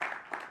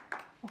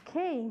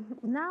Okay,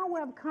 now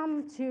we have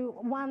come to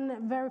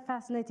one very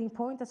fascinating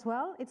point as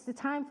well. It's the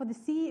time for the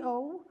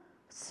CEO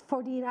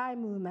for D&I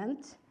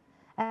movement.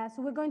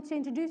 So we're going to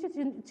introduce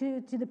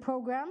you to the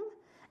program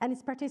and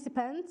its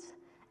participants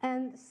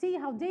and see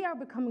how they are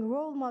becoming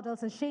role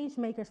models and change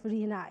makers for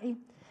D&I.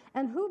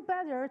 And who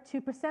better to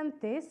present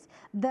this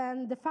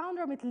than the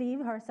founder of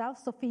Mitliv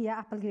herself,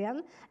 Sofia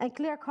Appelgren, and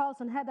Claire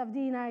Carlson, head of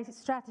D&I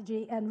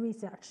strategy and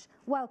research.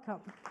 Welcome.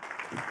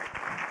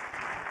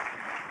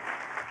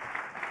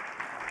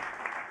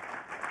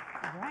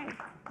 All right.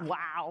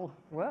 Wow.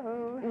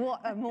 Whoa.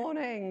 What a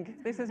morning.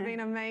 This has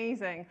been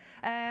amazing.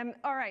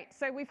 All right,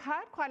 so we've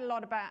heard quite a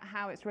lot about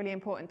how it's really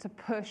important to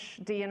push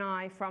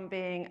D&I from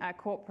being a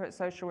corporate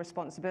social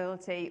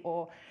responsibility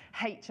or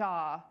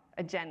HR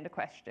agenda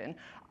question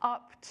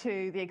up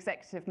to the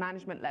executive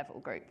management level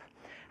group.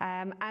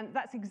 And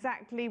that's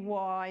exactly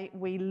why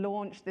we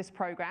launched this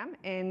program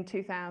in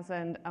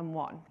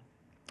 2001.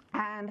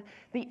 And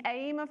the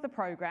aim of the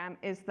program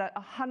is that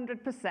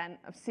 100%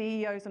 of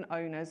CEOs and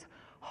owners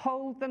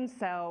hold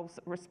themselves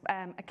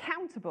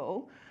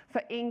accountable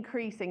for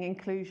increasing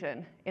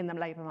inclusion in the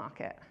labour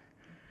market.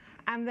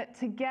 And that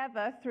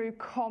together, through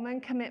common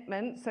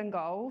commitments and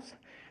goals,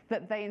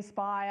 that they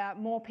inspire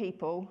more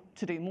people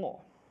to do more.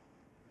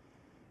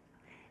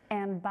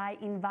 And by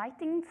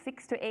inviting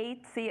 6 to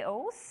 8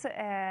 CEOs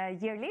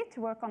yearly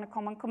to work on a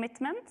common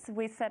commitment,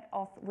 we set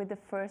off with the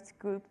first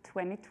group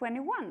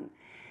 2021.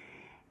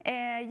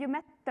 You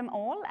met them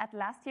all at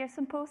last year's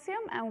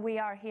symposium, and we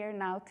are here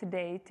now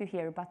today to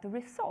hear about the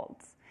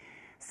results.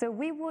 So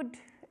we would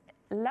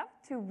love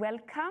to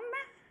welcome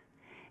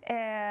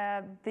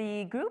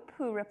the group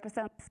who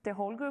represents the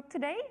whole group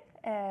today,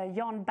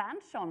 Jan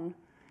Berntsson,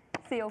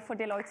 CEO for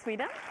Deloitte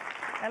Sweden.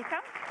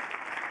 Welcome.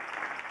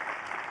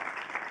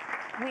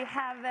 We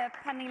have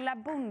Pernilla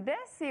Bonde,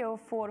 CEO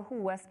for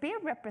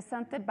HSB,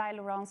 represented by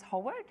Laurence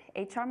Howard,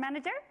 HR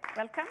manager.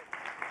 Welcome.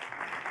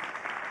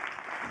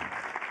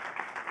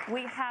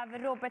 We have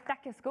Robert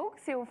Dackeskog,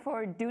 CEO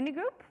for Duni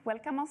Group.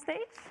 Welcome on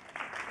stage.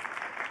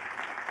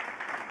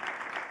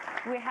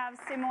 We have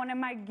Simone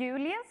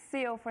Margulies,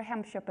 CEO for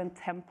Hemköp and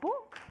Tempo.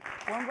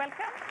 Warm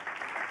welcome.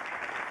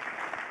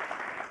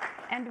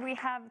 And we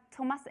have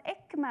Thomas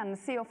Ekman,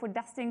 CEO for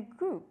Dustin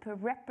Group,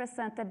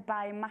 represented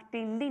by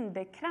Martin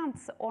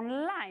Lindekrantz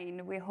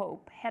online, we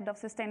hope, Head of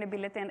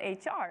Sustainability and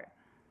HR.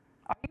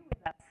 Are you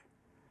with us?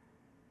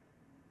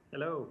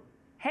 Hello.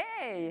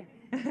 Hey,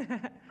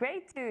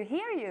 great to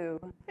hear you.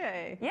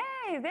 Yay.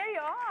 Yay, there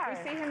you are. We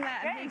see him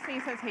there, and he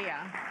sees us here.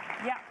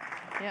 Yeah.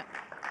 Yeah.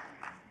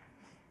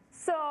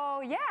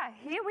 So yeah,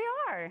 here we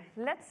are.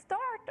 Let's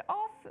start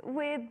off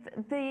with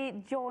the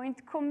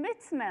joint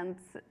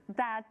commitments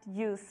that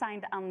you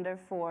signed under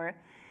for.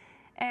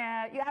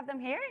 You have them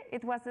here.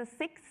 It was a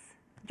 6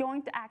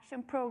 joint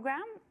action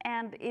program,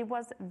 and it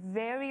was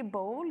very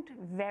bold,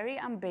 very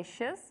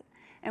ambitious,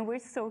 and we're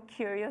so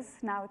curious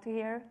now to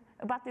hear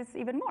about this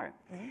even more.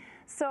 Mm-hmm.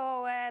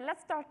 So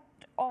let's start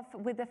off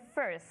with the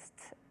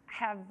first.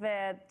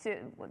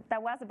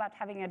 That was about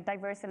having a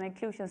diverse and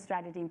inclusion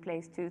strategy in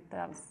place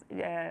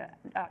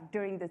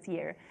during this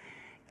year.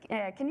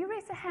 Can you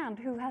raise a hand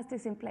who has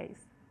this in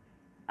place?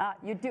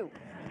 You do.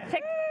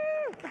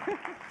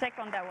 Check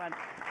on that one.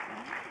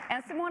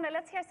 And Simone,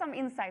 let's hear some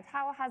insights.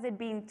 How has it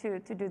been to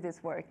do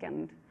this work?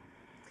 And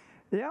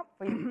yeah,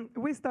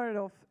 we started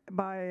off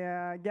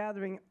by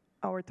gathering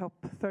our top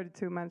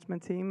 32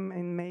 management team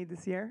in May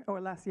this year, or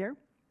last year,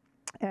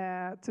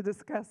 to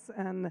discuss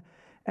and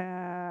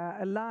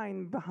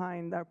align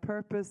behind our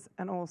purpose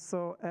and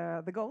also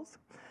the goals,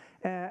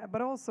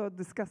 but also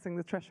discussing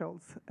the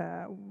thresholds.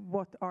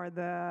 What are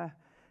the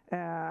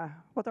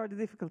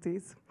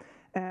difficulties?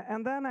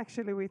 And then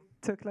actually we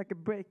took like a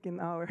break in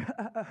our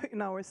in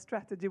our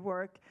strategy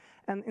work,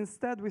 and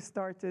instead we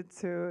started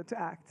to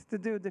act, to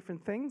do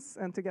different things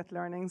and to get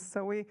learnings.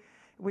 So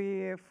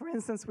we, for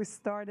instance, we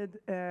started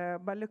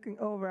by looking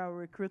over our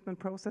recruitment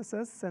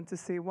processes and to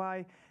see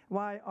why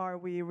are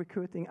we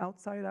recruiting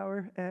outside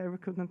our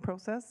recruitment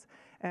process.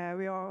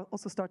 We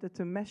also started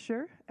to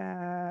measure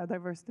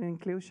diversity and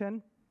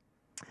inclusion.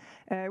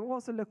 We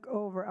also look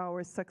over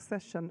our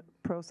succession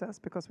process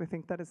because we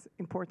think that is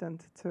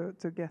important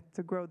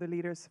to grow the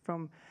leaders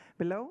from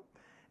below.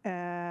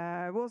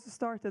 We also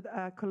started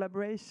a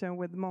collaboration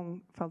with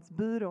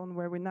Mångfaldsbyrån,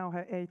 where we now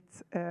have 8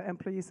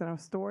 employees in our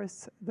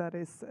stores that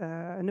is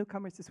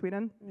newcomers to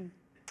Sweden. Mm.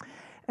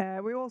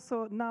 We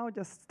also now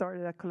just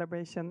started a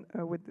collaboration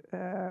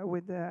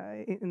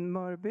in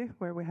Mörby,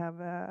 where we have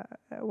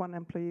one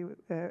employee,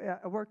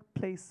 a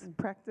workplace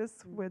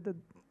practice with a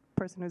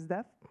person who's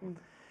deaf. Mm.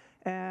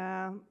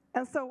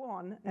 And so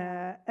on.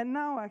 And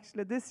now,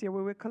 actually, this year,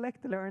 we will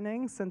collect the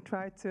learnings and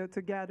try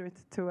to gather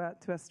it to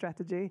a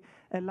strategy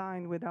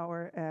aligned with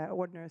our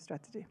ordinary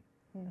strategy.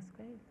 That's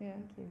great. Yeah.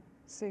 Thank you.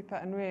 Super,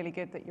 and really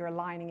good that you're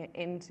aligning it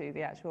into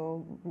the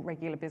actual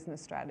regular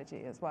business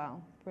strategy as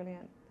well.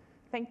 Brilliant.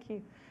 Thank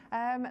you.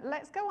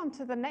 Let's go on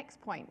to the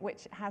next point,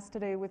 which has to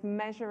do with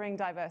measuring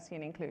diversity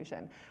and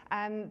inclusion.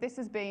 And this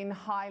has been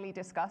highly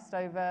discussed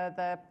over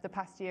the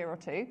past year or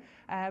two,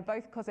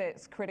 both because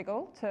it's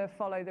critical to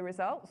follow the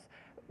results,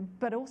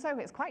 but also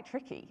it's quite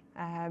tricky,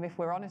 if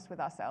we're honest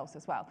with ourselves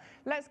as well.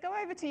 Let's go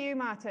over to you,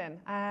 Martin,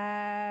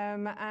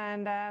 and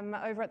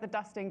over at the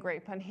Dustin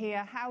Group, and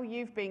hear how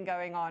you've been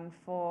going on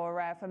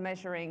for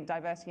measuring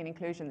diversity and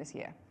inclusion this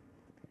year.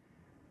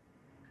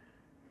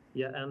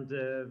 Yeah, and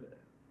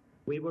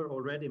we were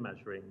already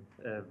measuring,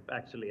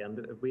 actually,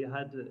 and we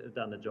had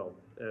done a job,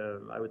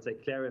 I would say,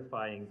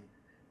 clarifying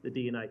the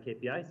D&I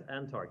KPIs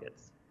and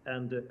targets.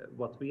 And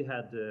what we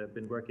had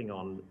been working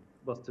on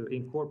was to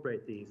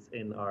incorporate these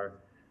in our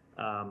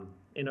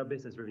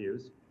business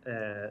reviews,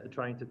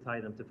 trying to tie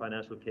them to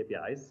financial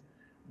KPIs.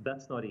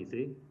 That's not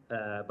easy,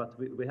 but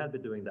we had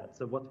been doing that.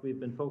 So what we've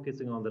been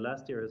focusing on the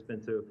last year has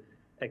been to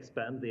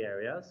expand the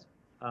areas.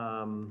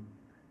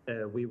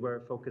 We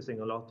were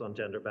focusing a lot on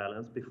gender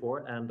balance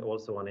before and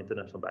also on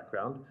international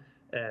background.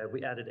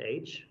 We added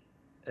age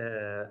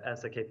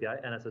as a KPI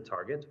and as a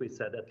target. We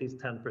said at least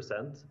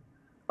 10%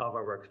 of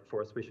our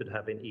workforce we should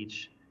have in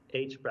each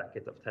age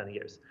bracket of 10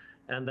 years.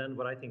 And then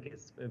what I think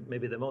is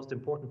maybe the most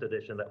important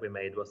addition that we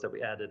made was that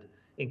we added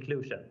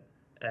inclusion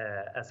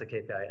as a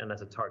KPI and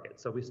as a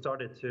target. So we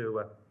started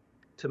to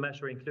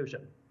measure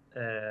inclusion.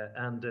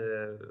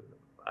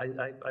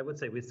 I would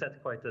say we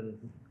set quite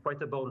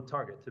a bold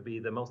target to be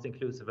the most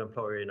inclusive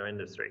employer in our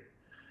industry,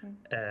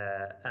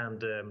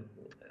 and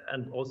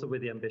also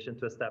with the ambition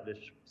to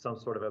establish some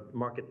sort of a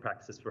market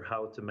practice for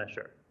how to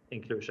measure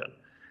inclusion.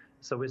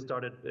 So we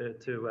started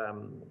to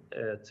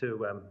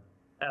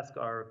ask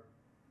our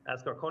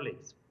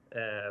colleagues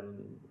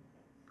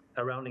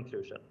around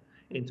inclusion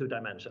in 2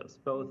 dimensions,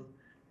 both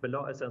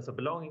a sense of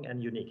belonging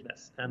and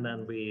uniqueness. And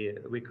then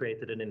we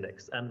created an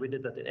index, and we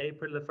did that in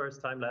April the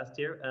first time last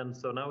year, and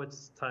so now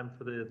it's time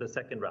for the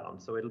second round.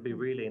 So it'll be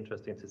really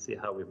interesting to see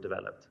how we've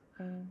developed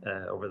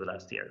over the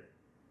last year.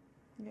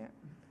 Yeah.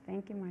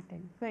 Thank you,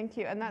 Martin. Thank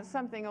you. And that's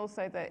something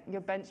also that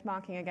you're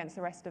benchmarking against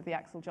the rest of the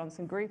Axel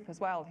Johnson Group as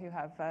well, who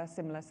have a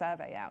similar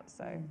survey out.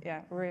 So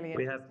yeah, really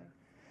interesting.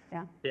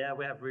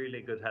 We have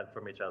really good help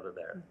from each other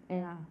there.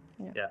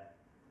 Yeah.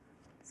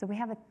 So we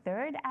have a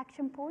third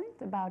action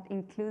point about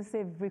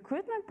inclusive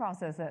recruitment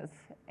processes,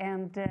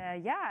 and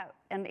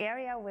an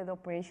area with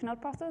operational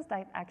process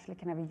that actually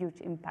can have a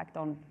huge impact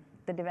on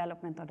the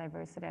development of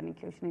diversity and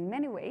inclusion in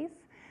many ways.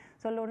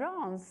 So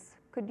Laurence,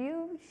 could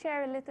you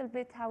share a little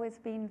bit how it's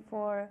been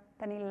for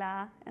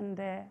Pernilla and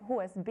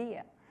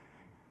HSB?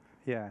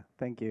 Yeah,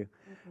 thank you.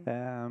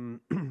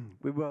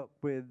 We work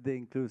with the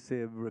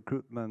inclusive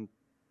recruitment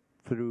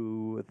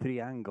through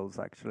 3 angles,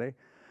 actually.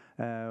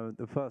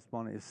 The first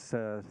one is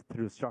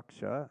through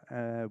structure.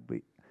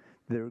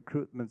 The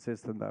recruitment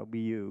system that we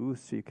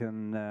use, you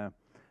can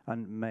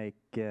make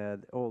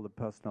all the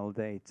personal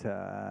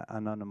data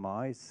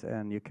anonymized,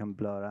 and you can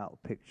blur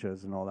out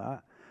pictures and all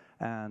that.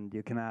 And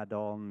you can add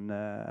on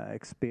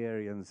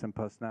experience and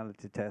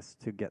personality tests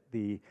to get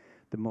the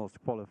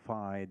most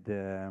qualified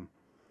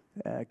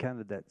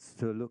candidates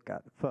to look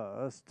at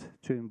first,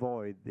 to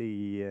avoid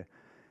the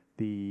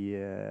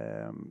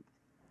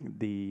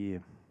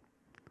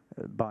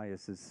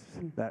biases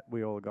that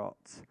we all got.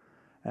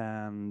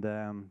 And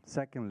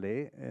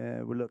secondly,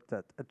 we looked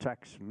at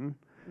attraction,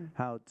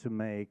 how to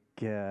make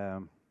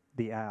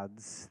the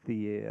ads,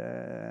 the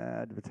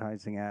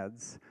advertising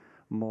ads,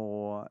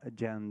 more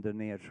gender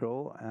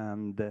neutral,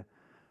 and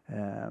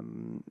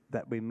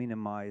that we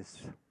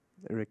minimize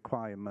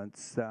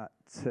requirements that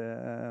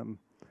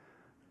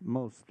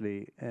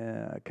mostly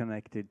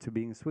connected to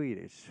being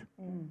Swedish.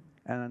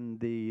 And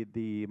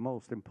the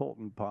most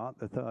important part,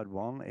 the third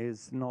one,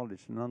 is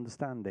knowledge and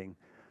understanding.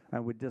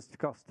 And we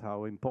discussed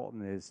how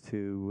important it is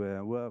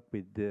to work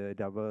with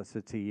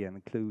diversity and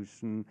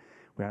inclusion.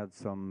 We had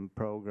some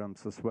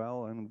programs as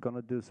well, and we're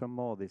going to do some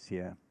more this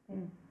year.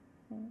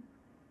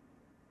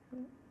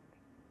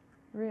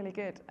 Really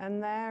good.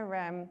 And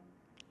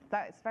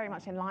that's very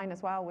much in line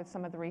as well with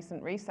some of the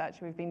recent research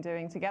we've been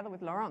doing together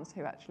with Laurence,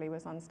 who actually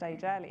was on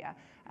stage earlier.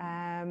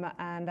 And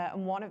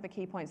one of the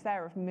key points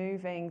there of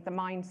moving the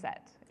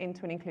mindset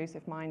into an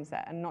inclusive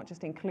mindset, and not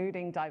just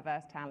including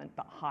diverse talent,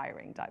 but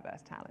hiring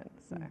diverse talent.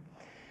 So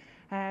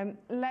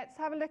let's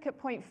have a look at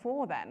point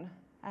 4 then,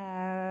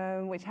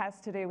 which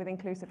has to do with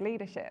inclusive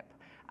leadership.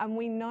 And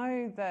we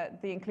know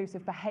that the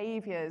inclusive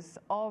behaviors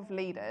of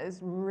leaders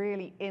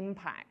really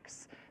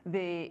impacts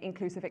the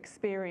inclusive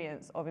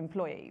experience of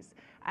employees.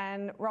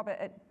 And Robert,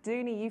 at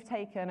Duni, you've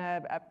taken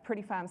a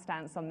pretty firm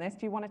stance on this.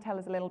 Do you want to tell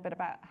us a little bit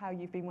about how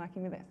you've been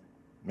working with this?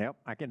 Yep,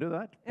 I can do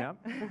that.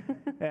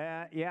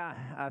 Yeah,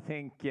 I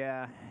think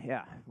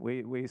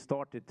we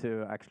started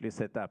to actually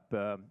set up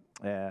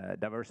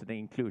diversity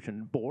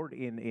inclusion board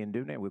in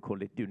Duni. We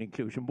call it Duni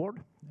Inclusion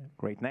Board.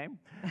 Great name.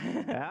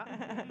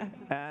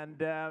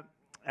 And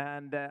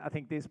I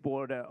think this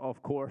board,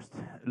 of course,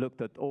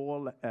 looked at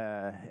all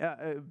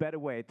a better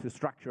way to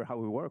structure how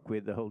we work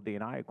with the whole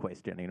D&I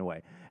question in a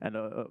way, and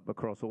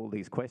across all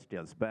these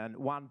questions. But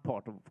one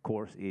part, of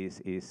course,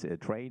 is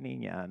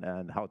training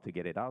and how to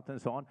get it out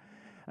and so on.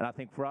 And I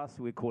think for us,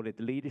 we call it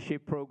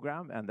leadership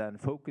program, and then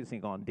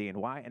focusing on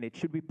D&Y, and it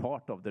should be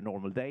part of the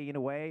normal day in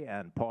a way,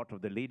 and part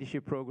of the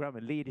leadership program.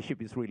 And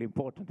leadership is really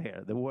important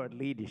here, the word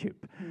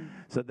leadership.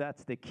 So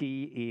that's the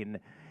key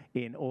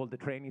in all the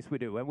trainings we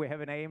do. And we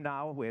have an aim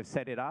now, we have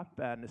set it up,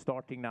 and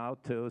starting now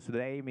so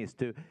the aim is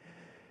to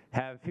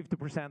have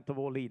 50% of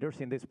all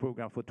leaders in this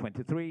program for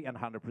 23 and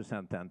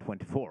 100% then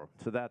 24.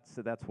 So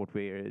that's what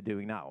we're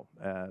doing now.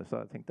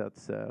 So I think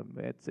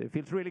it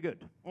feels really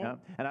good. Yeah.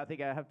 And I think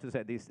I have to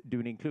say this,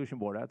 doing inclusion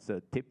board, that's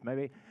a tip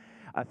maybe.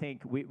 I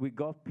think we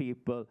got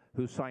people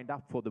who signed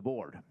up for the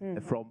board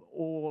from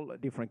all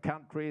different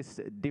countries,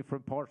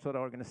 different parts of the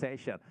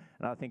organization.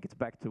 And I think it's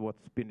back to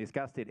what's been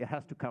discussed. It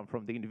has to come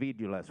from the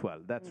individual as well.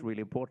 That's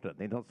really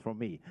important. It's not from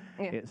me.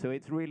 Yeah. So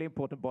it's really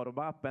important bottom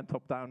up and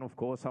top down, of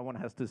course. Someone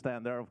has to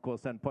stand there, of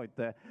course, and point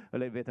a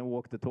little bit and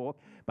walk the talk.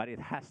 But it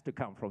has to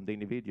come from the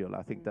individual.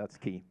 I think that's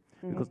key.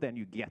 Because then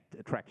you get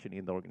attraction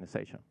in the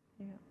organization.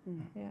 Yeah,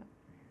 yeah,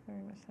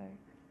 very much so.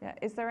 Yeah.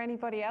 Is there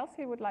anybody else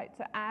who would like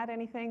to add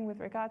anything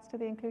with regards to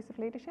the inclusive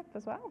leadership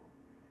as well?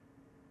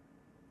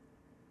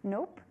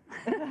 Nope.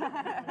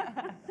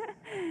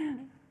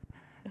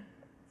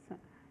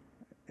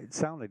 It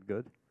sounded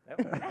good.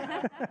 It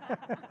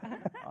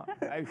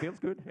feels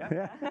good.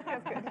 Yeah.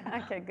 Feels good.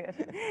 Okay, good.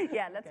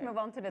 Yeah, let's move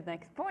on to the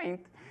next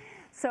point.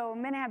 So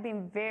many have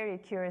been very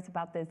curious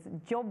about this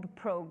job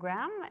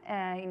program,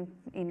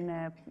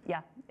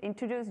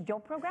 introduced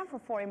job program for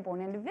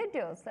foreign-born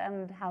individuals,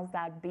 and how's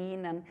that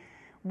been, and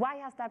why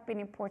has that been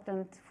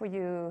important for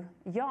you,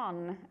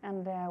 Jan?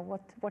 And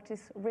what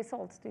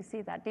results do you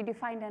see that? Did you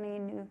find any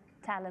new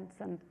talents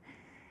and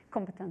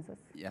competences?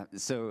 Yeah,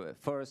 so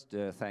first,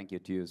 thank you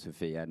to you,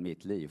 Sofia, and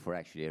Mittli for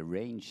actually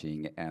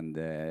arranging and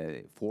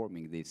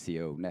forming the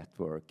CEO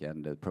network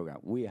and the program.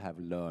 We have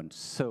learned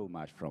so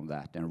much from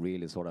that and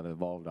really sort of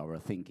evolved our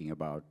thinking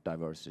about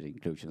diversity and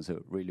inclusion,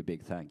 so really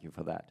big thank you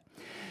for that.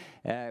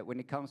 When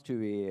it comes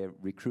to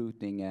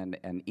recruiting and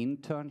an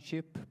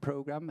internship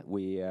program,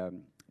 we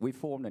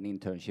formed an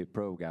internship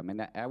program,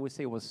 and I would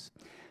say it was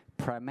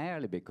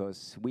primarily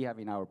because we have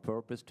in our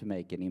purpose to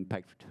make an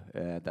impact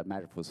that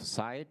matters for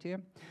society,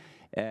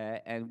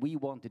 and we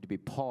wanted to be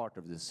part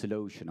of the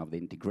solution of the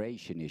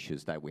integration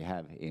issues that we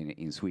have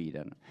in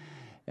Sweden.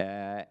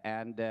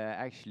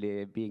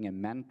 Actually being a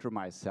mentor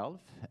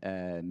myself,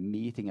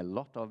 meeting a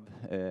lot of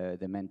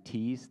the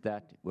mentees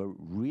that were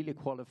really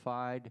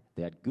qualified,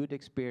 they had good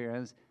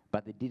experience,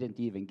 but they didn't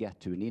even get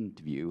to an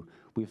interview.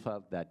 We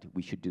felt that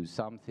we should do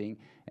something,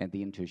 and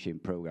the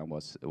internship program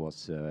was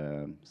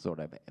sort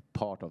of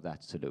part of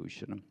that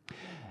solution.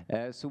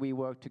 So we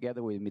worked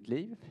together with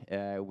Mittli.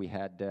 We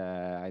had,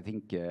 I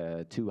think,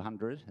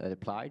 200 that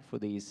applied for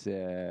these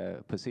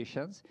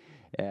positions.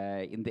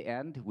 In the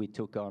end, we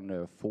took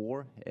on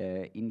 4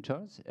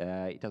 interns.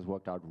 It has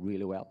worked out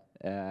really well.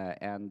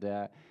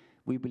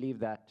 We believe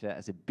that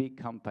as a big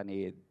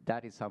company,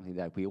 that is something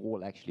that we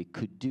all actually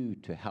could do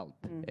to help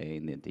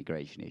in the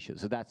integration issue.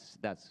 So that's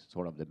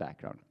sort of the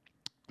background.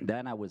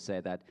 Then I would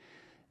say that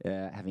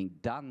having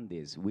done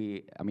this,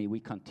 we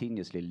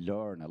continuously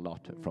learn a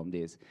lot from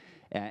this.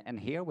 And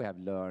here we have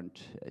learned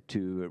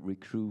to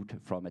recruit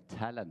from a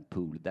talent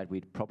pool that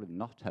we'd probably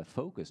not have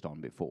focused on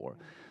before.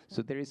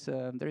 So there is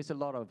a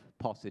lot of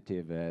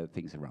positive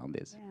things around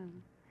this. Yeah.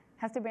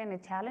 Has there been any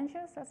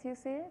challenges as you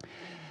see it?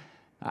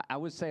 I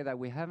would say that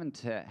we haven't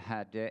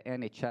had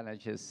any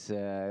challenges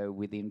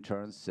with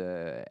interns,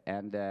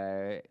 and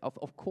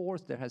of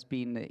course there has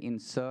been in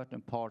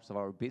certain parts of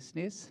our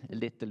business a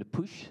little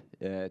push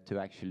to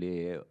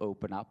actually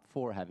open up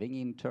for having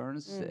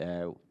interns.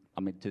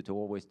 To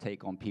always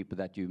take on people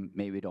that you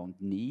maybe don't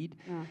need.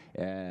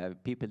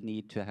 People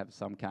need to have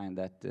some kind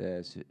that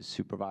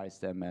supervise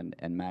them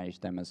and manage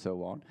them and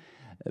so on.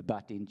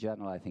 But in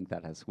general, I think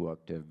that has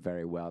worked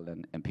very well,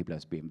 and people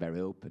have been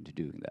very open to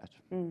doing that.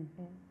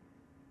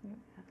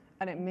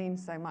 And it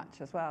means so much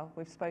as well.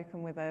 We've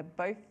spoken with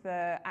both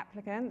the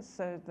applicants,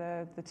 so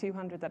the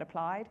 200 that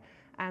applied,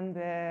 and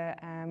the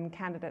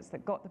candidates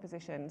that got the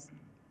positions.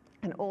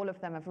 And all of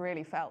them have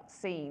really felt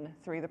seen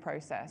through the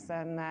process.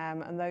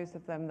 And those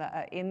of them that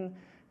are in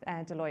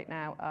Deloitte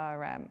now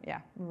are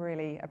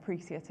really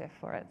appreciative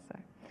for it. So,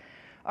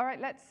 all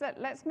right,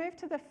 let's move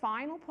to the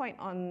final point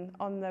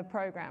on the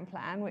program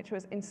plan, which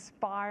was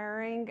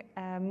inspiring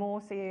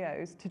more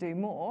CEOs to do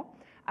more.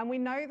 And we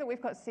know that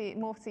we've got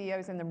more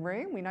CEOs in the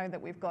room. We know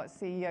that we've got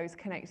CEOs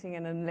connecting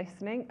in and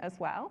listening as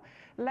well.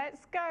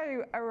 Let's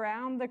go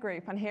around the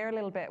group and hear a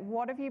little bit.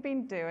 What have you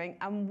been doing,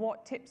 and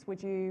what tips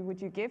would you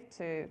give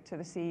to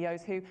the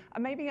CEOs who are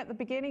maybe at the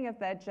beginning of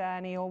their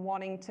journey or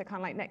wanting to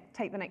kind of like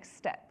take the next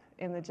step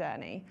in the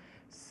journey?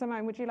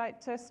 Simone, would you like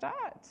to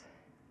start?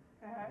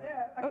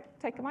 Oh,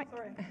 take a mic.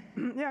 Sorry.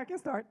 Yeah, I can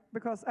start,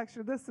 because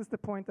actually this is the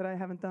point that I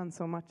haven't done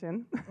so much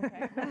in.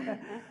 Okay.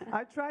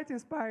 I try to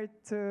inspire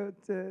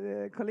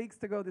colleagues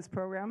to go this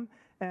program,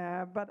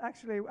 but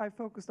actually I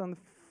focused on the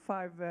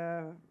 5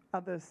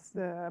 other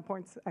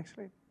points,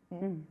 actually.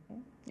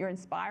 You're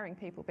inspiring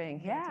people being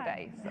here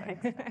today. So.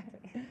 Exactly.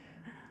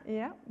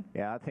 Yeah.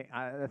 Yeah,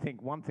 I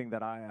think one thing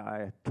that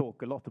I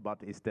talk a lot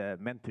about is the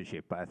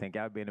mentorship. I think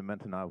I've been a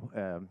mentor now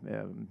a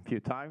few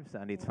times,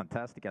 and it's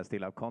fantastic. I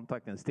still have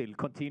contact and still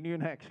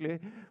continuing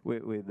actually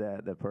with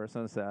the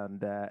persons,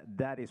 and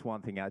that is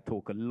one thing I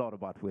talk a lot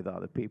about with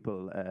other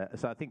people.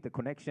 So I think the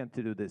connection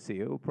to do the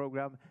CEO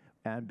program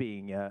and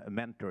being a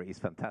mentor is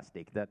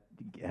fantastic. That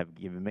have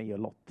given me a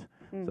lot.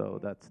 So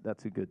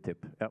that's a good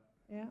tip. Yep.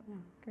 Yeah.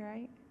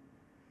 Great.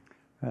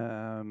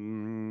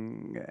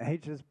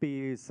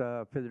 HSB is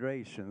a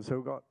federation, so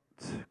we've got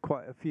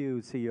quite a few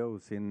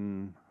CEOs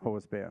in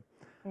HSB.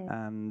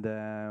 And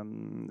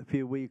a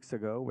few weeks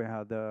ago, we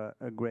had a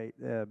great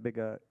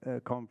bigger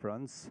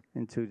conference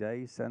in 2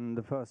 days. And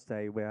the first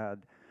day we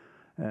had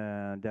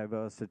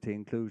diversity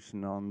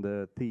inclusion on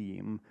the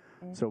theme.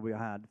 So we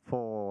had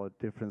 4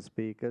 different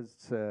speakers.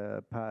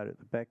 Per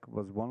Beck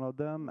was one of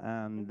them,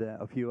 and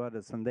a few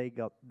others, and they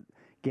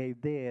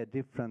gave their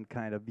different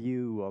kind of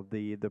view of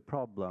the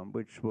problem,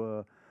 which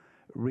were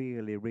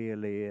really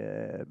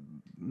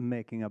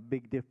making a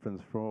big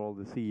difference for all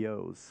the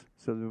CEOs.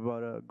 So there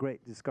was a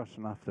great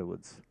discussion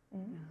afterwards.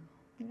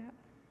 Yeah.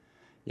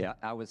 Yeah,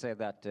 I would say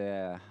that,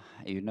 at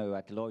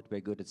Deloitte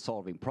we're good at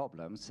solving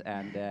problems,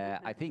 and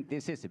I think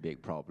this is a big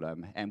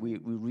problem, and we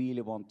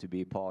really want to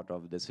be part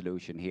of the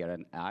solution here.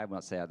 And I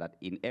must say that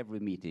in every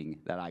meeting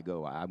that I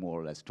go, I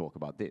more or less talk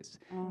about this.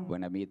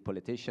 When I meet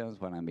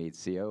politicians, when I meet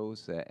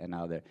CEOs and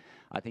other,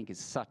 I think it's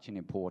such an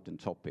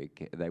important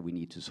topic that we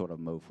need to sort of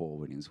move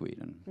forward in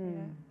Sweden.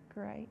 Yeah.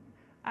 Great.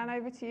 And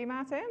over to you,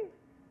 Martin.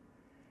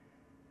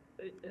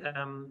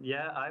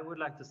 Yeah, I would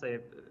like to say,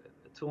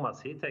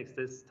 Thomas, he takes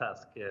this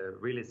task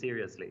really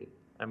seriously.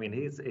 I mean,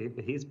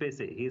 he's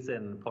busy. He's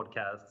in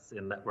podcasts,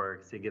 in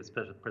networks. He gives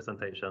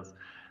presentations.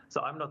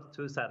 So I'm not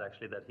too sad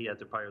actually that he had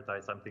to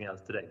prioritize something else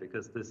today,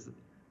 because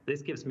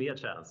this gives me a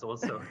chance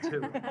also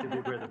to be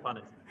really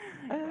funny.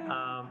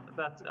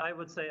 But I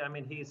would say, I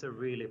mean, he's a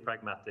really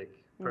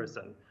pragmatic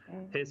person.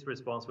 His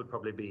response would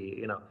probably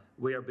be,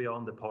 we are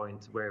beyond the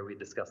point where we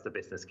discuss the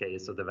business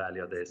case or the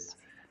value of this.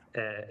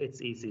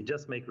 It's easy.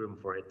 Just make room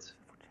for it.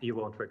 You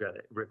won't regret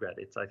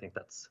it. I think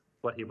that's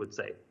what he would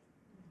say.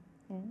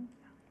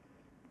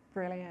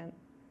 Brilliant.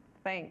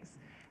 Thanks.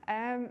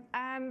 And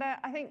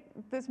I think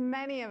there's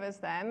many of us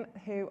then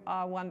who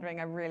are wondering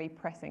a really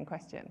pressing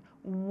question.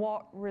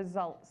 What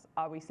results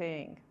are we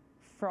seeing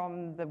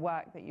from the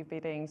work that you've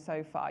been doing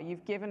so far?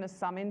 You've given us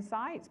some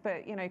insights,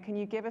 but can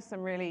you give us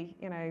some really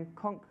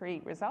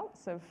concrete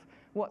results of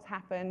what's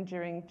happened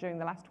during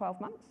the last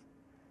 12 months?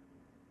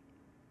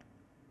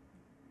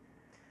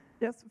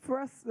 Yes, for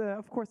us,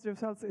 of course, the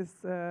results is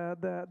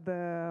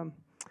the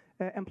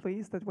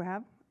employees that we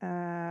have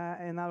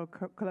in our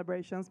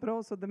collaborations, but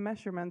also the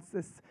measurements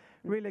is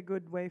really a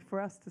good way for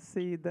us to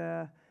see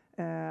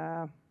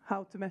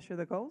how to measure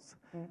the goals.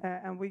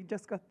 And we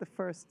just got the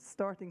first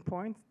starting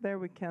point. There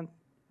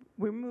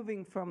we're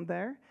moving from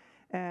there.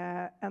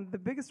 And the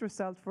biggest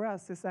result for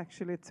us is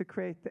actually to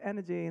create the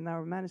energy in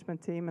our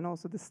management team and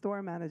also the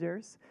store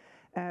managers,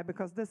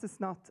 because this is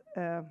not,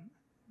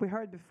 we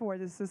heard before,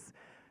 this is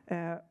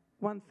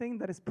one thing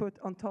that is put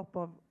on top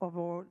of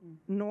our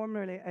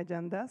normally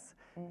agendas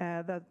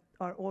that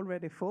are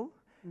already full,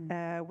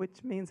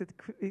 which means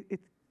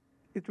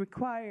it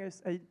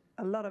requires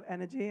a lot of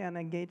energy and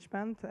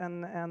engagement.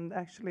 And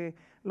actually,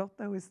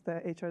 Lotta, who is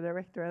the HR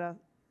director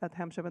at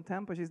Hemköp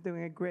Tempo, she's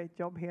doing a great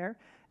job here,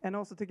 and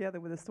also together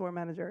with the store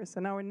managers.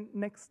 And our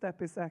next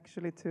step is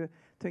actually to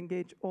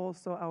engage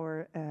also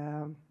our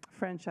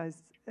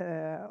franchise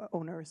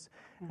owners,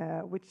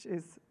 which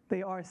is,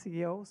 they are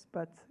CEOs,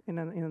 but in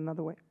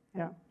another way.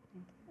 Yeah.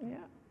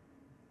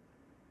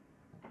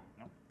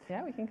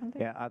 Yeah, we can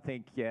continue. Yeah, I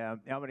think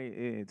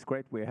it's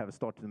great we have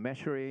started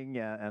measuring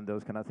and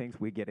those kind of things.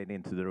 We get it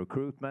into the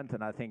recruitment,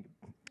 and I think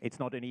it's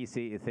not an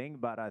easy thing,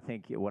 but I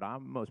think what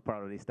I'm most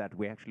proud of is that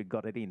we actually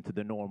got it into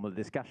the normal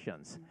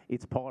discussions.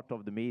 It's part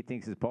of the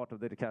meetings, it's part of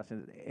the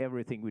discussions,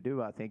 everything we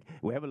do. I think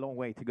we have a long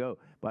way to go,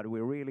 but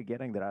we're really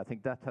getting there. I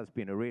think that has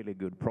been a really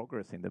good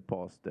progress in the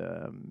past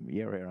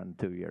year and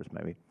 2 years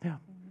maybe.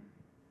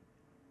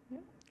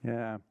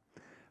 Yeah.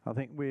 I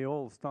think we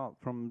all start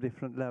from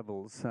different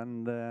levels,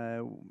 and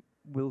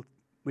we're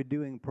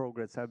doing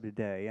progress every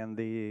day. And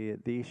the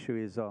issue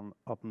is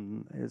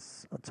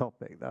is a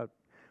topic that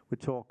we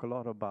talk a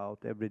lot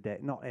about every day.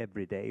 Not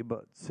every day,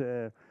 but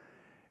I've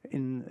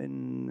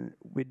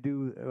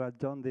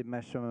done the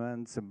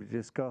measurements and we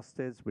discussed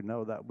this. We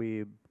know that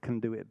we can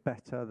do it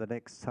better the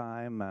next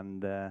time,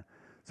 and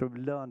so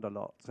we've learned a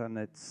lot. And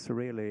it's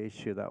really an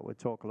issue that we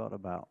talk a lot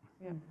about.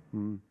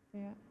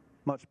 Yeah.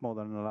 Much more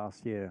than the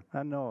last year.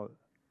 I know.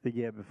 The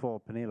year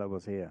before Pernilla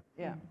was here.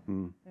 Yeah.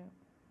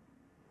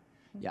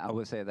 Yeah, I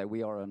would say that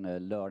we are on a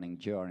learning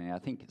journey. I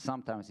think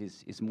sometimes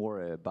it's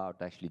more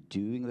about actually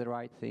doing the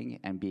right thing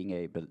and being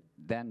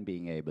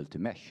able to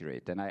measure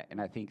it. And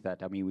I think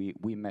that, I mean,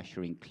 we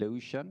measure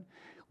inclusion,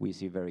 we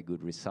see very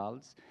good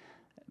results.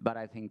 But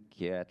I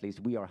think at least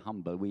we are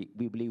humble. We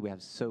believe we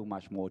have so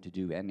much more to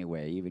do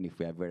anyway, even if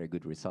we have very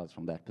good results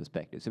from that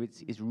perspective. So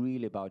it's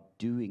really about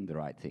doing the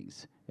right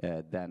things.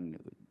 Then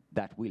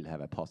that will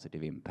have a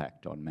positive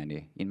impact on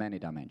in many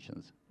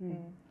dimensions. Yeah.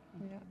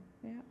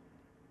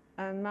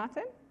 And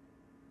Martin?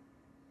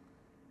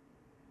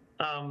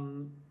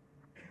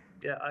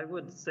 Yeah, I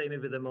would say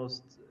maybe the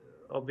most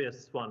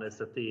obvious one is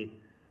that the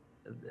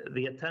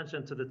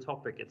attention to the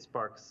topic, it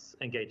sparks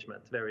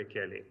engagement very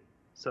clearly.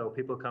 So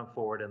people come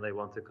forward and they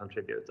want to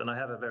contribute. And I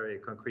have a very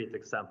concrete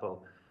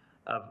example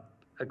of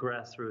a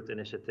grassroots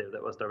initiative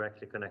that was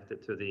directly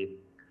connected to the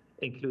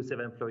inclusive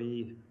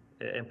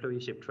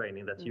employeeship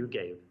training that you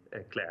gave,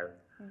 Claire,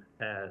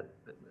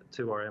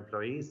 to our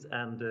employees.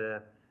 And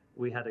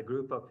we had a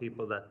group of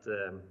people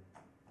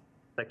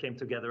that came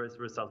together as a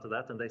result of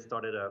that, and they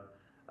started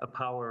a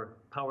power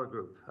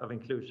group of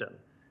inclusion,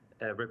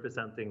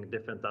 representing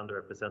different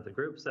underrepresented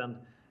groups. And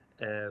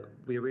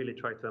we really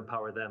try to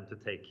empower them to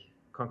take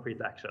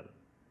concrete action.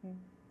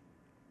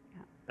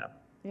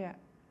 Yeah.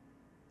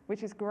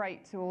 Which is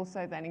great to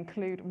also then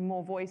include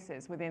more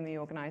voices within the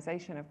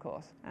organisation, of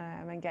course,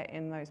 and get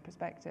in those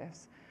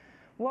perspectives.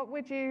 What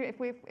would you, if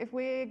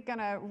we're going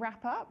to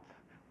wrap up,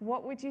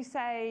 what would you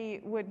say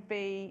would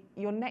be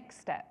your next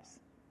steps?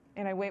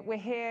 You know, we're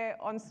here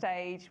on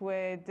stage,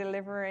 we're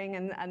delivering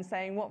and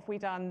saying what have we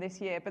done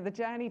this year, but the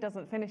journey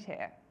doesn't finish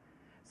here.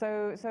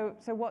 So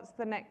what's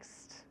the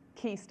next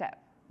key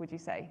step, would you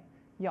say?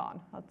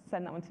 Jan, I'll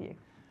send that one to you.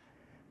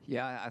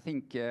 Yeah, I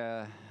think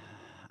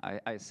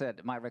I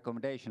said my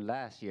recommendation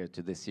last year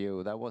to the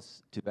CEO, that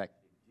was to actually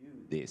do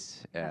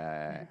this.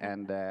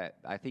 And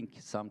I think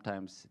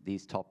sometimes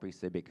these topics,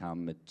 they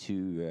become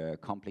too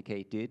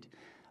complicated.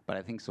 But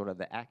I think sort of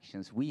the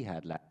actions we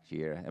had last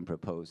year and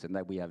proposed and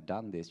that we have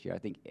done this year, I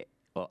think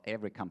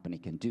every company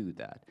can do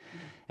that.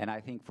 And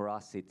I think for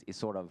us,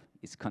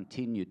 it's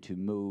continued to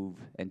move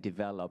and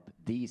develop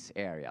these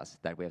areas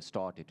that we have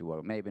started to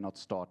work. Maybe not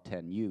start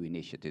 10 new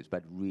initiatives,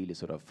 but really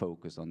sort of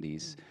focus on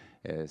these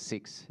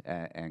 6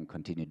 and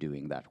continue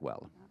doing that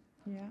well.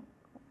 Yeah.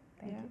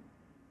 Thank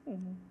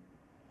you.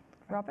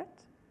 Robert?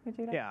 Would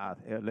you like Yeah,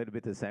 a little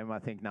bit the same. I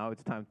think now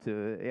it's time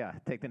to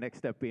take the next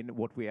step in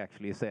what we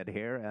actually said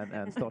here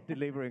and start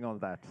delivering on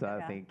that. So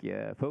I think,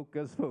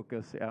 focus,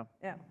 yeah.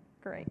 Yeah,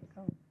 great.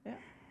 Yeah.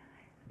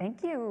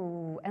 Thank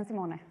you. And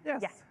Simone?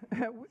 Yes. Yeah.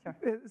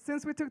 Sure.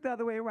 Since we took the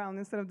other way around,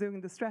 instead of doing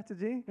the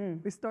strategy,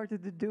 we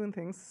started doing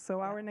things.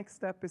 So our next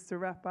step is to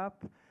wrap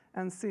up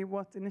and see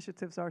what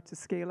initiatives are to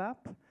scale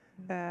up,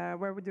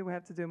 where do we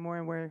have to do more,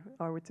 and where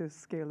are we to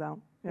scale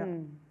down. Yeah.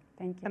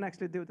 Thank you. And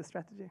actually do the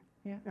strategy.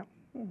 Yeah.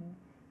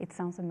 It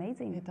sounds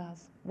amazing. It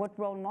does. What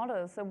role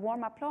models? A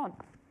warm applause.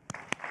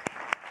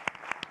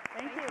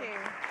 Thank you.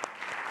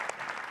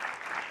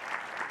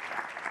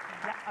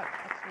 Yeah,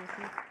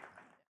 actually,